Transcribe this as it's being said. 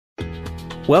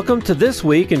Welcome to This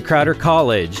Week in Crowder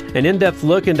College, an in-depth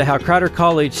look into how Crowder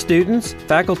College students,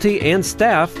 faculty, and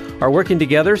staff are working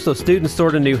together so students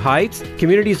soar to new heights,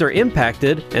 communities are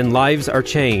impacted, and lives are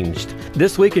changed.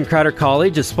 This Week in Crowder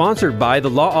College is sponsored by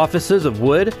the law offices of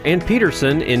Wood and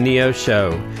Peterson in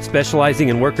Neosho, specializing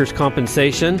in workers'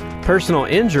 compensation, personal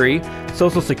injury,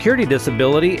 Social Security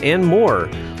disability, and more.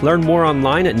 Learn more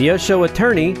online at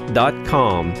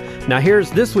neoshoattorney.com. Now here's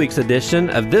this week's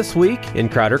edition of This Week in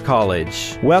Crowder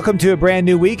College. Welcome to a brand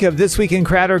new week of This Week in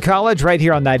Crowder College right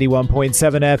here on 91.7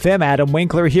 FM. Adam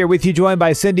Winkler here with you, joined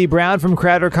by Cindy Brown from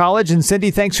Crowder College. And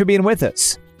Cindy, thanks for being with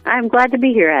us. I'm glad to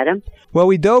be here, Adam. Well,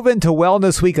 we dove into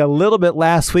Wellness Week a little bit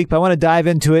last week, but I want to dive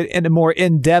into it in a more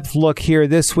in-depth look here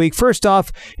this week. First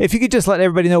off, if you could just let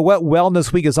everybody know what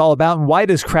Wellness Week is all about and why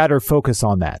does Crowder focus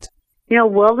on that? You know,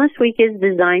 Wellness Week is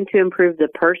designed to improve the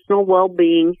personal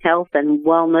well-being, health, and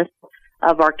wellness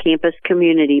of our campus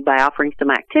community by offering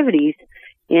some activities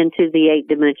into the 8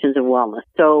 dimensions of wellness.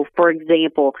 So, for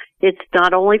example, it's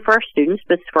not only for our students,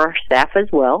 but it's for our staff as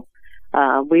well.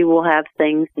 We will have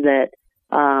things that,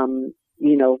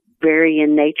 vary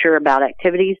in nature about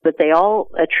activities, but they all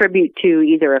attribute to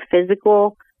either a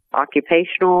physical,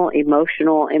 occupational,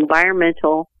 emotional,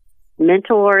 environmental,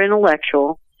 mental or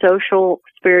intellectual, social,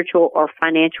 spiritual, or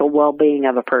financial well-being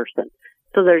of a person.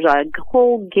 So there's a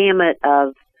whole gamut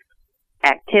of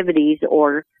activities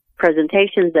or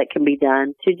presentations that can be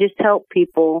done to just help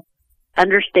people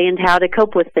understand how to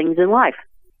cope with things in life.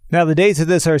 Now, the dates of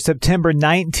this are September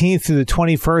 19th through the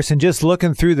 21st, and just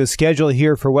looking through the schedule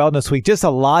here for Wellness Week, just a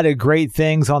lot of great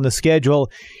things on the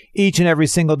schedule each and every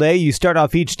single day. You start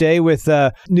off each day with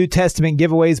New Testament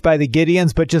giveaways by the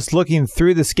Gideons, but just looking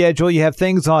through the schedule, you have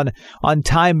things on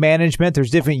time management.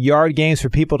 There's different yard games for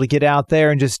people to get out there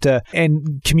and just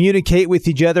and communicate with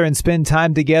each other and spend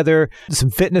time together. Some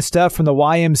fitness stuff from the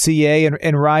YMCA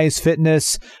and Rise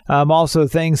Fitness. Also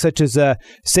things such as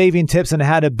saving tips on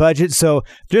how to budget. So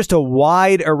just a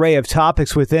wide array of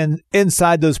topics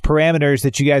inside those parameters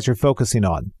that you guys are focusing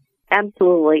on.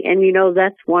 Absolutely. And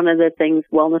that's one of the things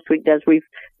Wellness Week does. We've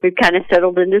kind of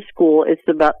settled into school. It's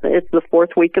the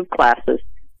 4th week of classes.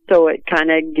 So it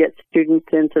kind of gets students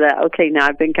into that, okay, now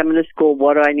I've been coming to school,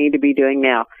 what do I need to be doing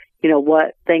now?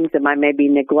 What things am I maybe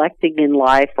neglecting in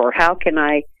life, or how can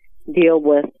I deal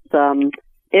with some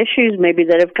issues maybe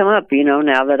that have come up,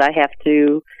 now that I have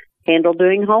to handle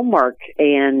doing homework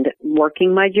and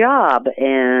working my job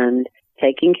and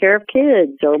taking care of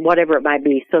kids or whatever it might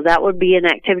be. So that would be an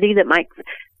activity that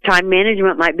time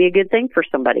management might be a good thing for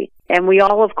somebody. And we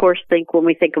all, of course, think when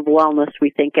we think of wellness,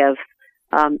 we think of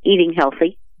eating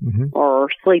healthy or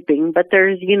sleeping. But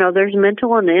there's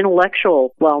mental and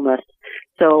intellectual wellness.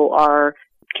 So our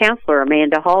counselor,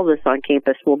 Amanda Hall, that's on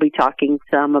campus, will be talking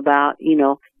some about,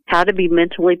 how to be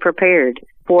mentally prepared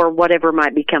for whatever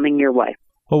might be coming your way.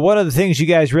 Well, one of the things you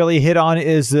guys really hit on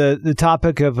is the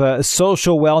topic of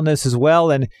social wellness as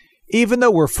well. And even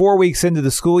though we're 4 weeks into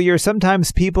the school year,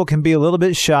 sometimes people can be a little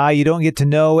bit shy. You don't get to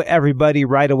know everybody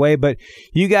right away, but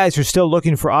you guys are still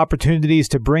looking for opportunities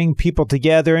to bring people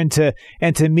together and to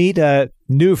meet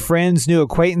new friends, new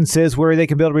acquaintances where they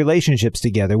can build relationships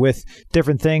together with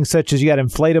different things such as you got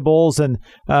inflatables and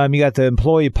you got the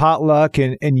employee potluck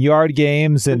and yard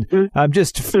games and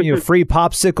just free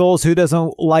popsicles. Who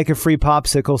doesn't like a free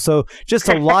popsicle? So just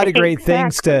a lot of great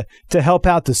things to help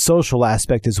out the social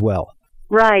aspect as well.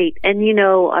 Right. And,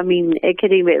 it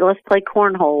could even, let's play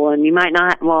cornhole, and you might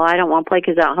not, I don't want to play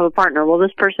because I don't have a partner. Well,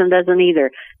 this person doesn't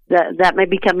either. That may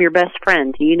become your best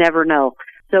friend. You never know.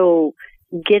 So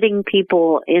getting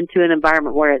people into an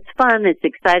environment where it's fun, it's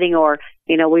exciting, or,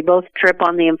 we both trip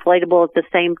on the inflatable at the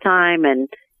same time and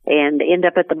end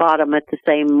up at the bottom at the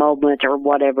same moment or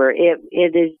whatever. It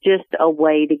is just a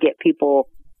way to get people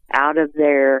out of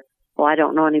their, I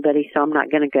don't know anybody, so I'm not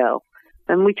going to go.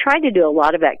 And we try to do a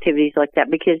lot of activities like that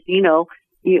because,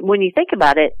 when you think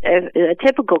about it, a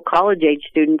typical college-age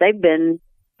student, they've been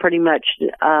pretty much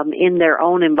in their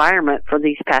own environment for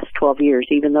these past 12 years.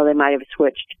 Even though they might have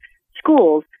switched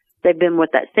schools, they've been with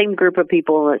that same group of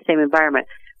people in that same environment.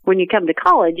 When you come to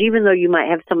college, even though you might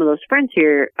have some of those friends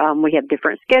here, we have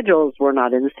different schedules. We're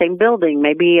not in the same building.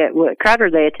 Maybe at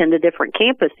Crowder they attend a different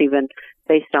campus even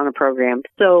based on a program.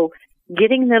 So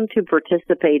getting them to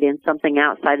participate in something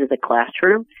outside of the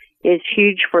classroom is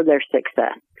huge for their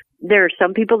success. There are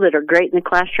some people that are great in the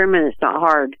classroom and it's not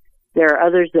hard. There are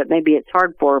others that maybe it's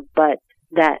hard for, but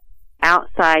that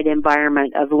outside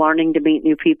environment of learning to meet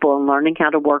new people and learning how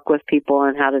to work with people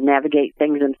and how to navigate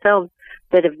things themselves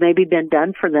that have maybe been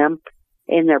done for them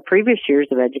in their previous years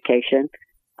of education,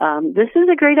 this is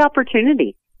a great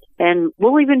opportunity. And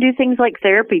we'll even do things like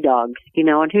therapy dogs,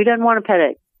 and who doesn't want to pet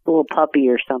little puppy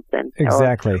or something.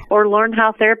 Exactly. Or learn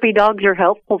how therapy dogs are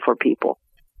helpful for people.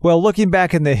 Well, looking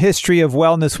back in the history of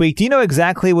Wellness Week, do you know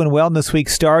exactly when Wellness Week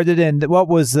started, and what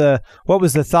was the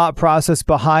thought process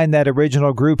behind that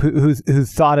original group who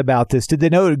thought about this? Did they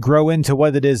know it would grow into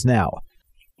what it is now?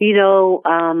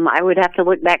 I would have to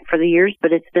look back for the years,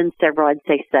 but it's been several, I'd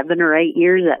say 7 or 8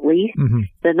 years at least. Mm-hmm.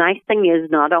 The nice thing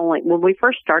is not only, when we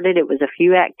first started, it was a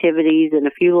few activities and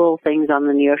a few little things on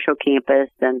the Neosho campus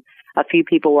and a few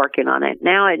people working on it.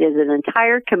 Now it is an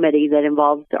entire committee that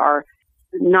involves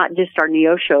not just our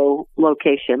Neosho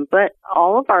location, but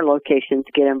all of our locations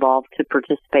get involved to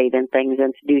participate in things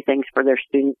and to do things for their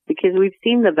students, because we've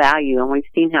seen the value and we've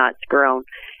seen how it's grown.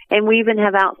 And we even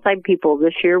have outside people.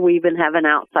 This year we even have an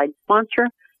outside sponsor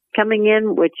coming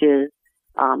in, which is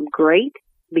great,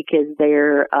 because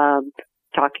they're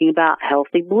talking about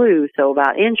Healthy Blue, so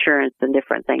about insurance and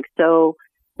different things. So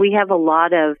we have a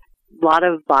lot of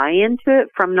buy-in to it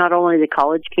from not only the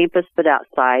college campus, but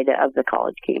outside of the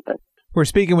college campus. We're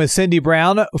speaking with Cindy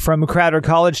Brown from Crowder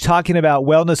College, talking about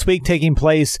Wellness Week taking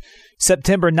place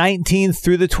September 19th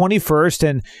through the 21st.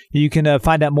 And you can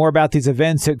find out more about these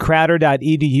events at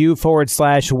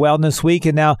crowder.edu/Wellness Week.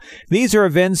 And now these are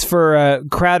events for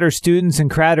Crowder students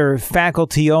and Crowder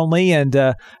faculty only. And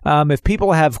if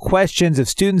people have questions, if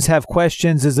students have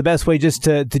questions, is the best way just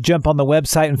to jump on the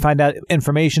website and find out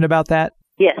information about that?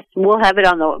 Yes, we'll have it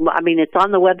it's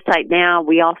on the website now.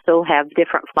 We also have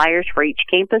different flyers for each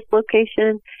campus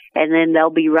location, and then they'll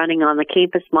be running on the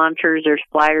campus monitors. There's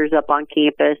flyers up on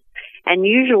campus. And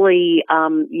usually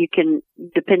you can,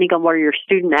 depending on where your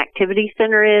student activity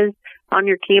center is on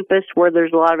your campus, where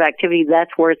there's a lot of activity,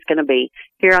 that's where it's going to be.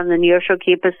 Here on the Neosho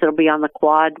campus, it'll be on the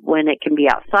quad when it can be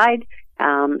outside,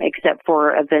 except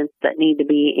for events that need to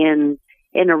be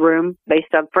in a room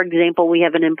based on, for example, we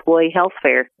have an employee health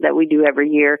fair that we do every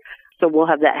year. So we'll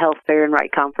have that health fair in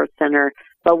Wright Conference Center,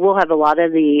 but we'll have a lot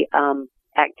of the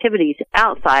activities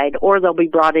outside, or they'll be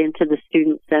brought into the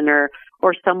student center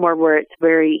or somewhere where it's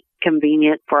very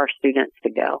convenient for our students to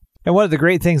go. And one of the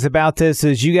great things about this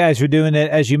is you guys are doing it,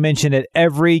 as you mentioned, at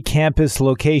every campus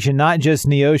location, not just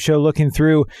Neosho, looking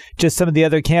through just some of the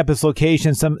other campus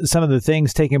locations, some of the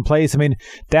things taking place. I mean,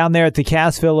 down there at the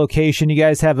Cassville location, you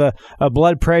guys have a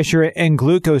blood pressure and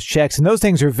glucose checks, and those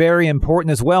things are very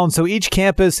important as well. And so each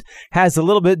campus has a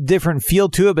little bit different feel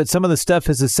to it, but some of the stuff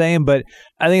is the same. But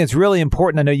I think it's really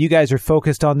important. I know you guys are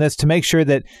focused on this to make sure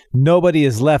that nobody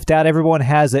is left out. Everyone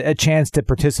has a chance to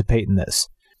participate in this.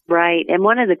 Right. And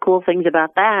one of the cool things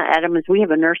about that, Adam, is we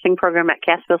have a nursing program at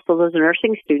Cassville, so those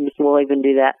nursing students will even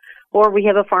do that. Or we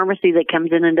have a pharmacy that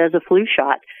comes in and does a flu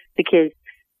shot, because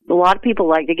a lot of people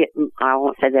like to get, I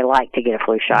won't say they like to get a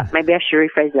flu shot. Maybe I should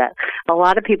rephrase that. A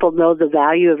lot of people know the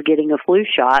value of getting a flu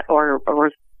shot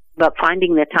but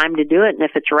finding the time to do it. And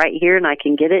if it's right here and I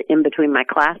can get it in between my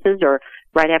classes or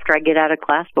right after I get out of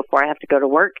class before I have to go to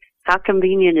work, how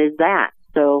convenient is that?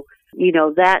 So,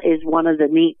 that is one of the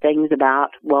neat things about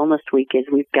Wellness Week is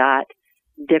we've got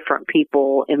different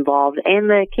people involved. And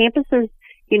the campuses,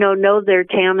 know their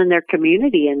town and their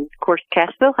community. And, of course,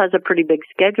 Cassville has a pretty big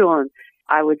schedule. And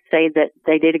I would say that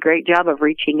they did a great job of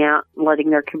reaching out and letting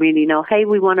their community know, hey,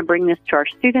 we want to bring this to our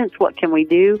students. What can we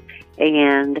do?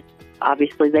 And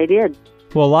obviously they did.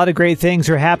 Well, a lot of great things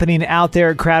are happening out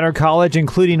there at Crowder College,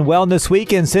 including Wellness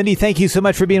Week. And Cindy, thank you so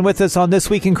much for being with us on This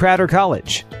Week in Crowder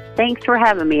College. Thanks for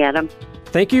having me, Adam.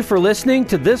 Thank you for listening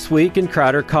to This Week in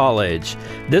Crowder College.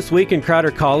 This Week in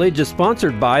Crowder College is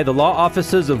sponsored by the law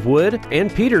offices of Wood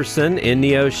and Peterson in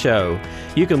Neosho.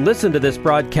 You can listen to this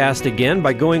broadcast again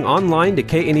by going online to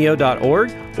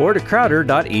kneo.org or to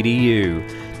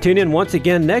crowder.edu. Tune in once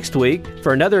again next week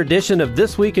for another edition of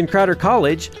This Week in Crowder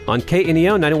College on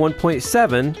KNEO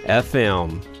 91.7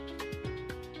 FM.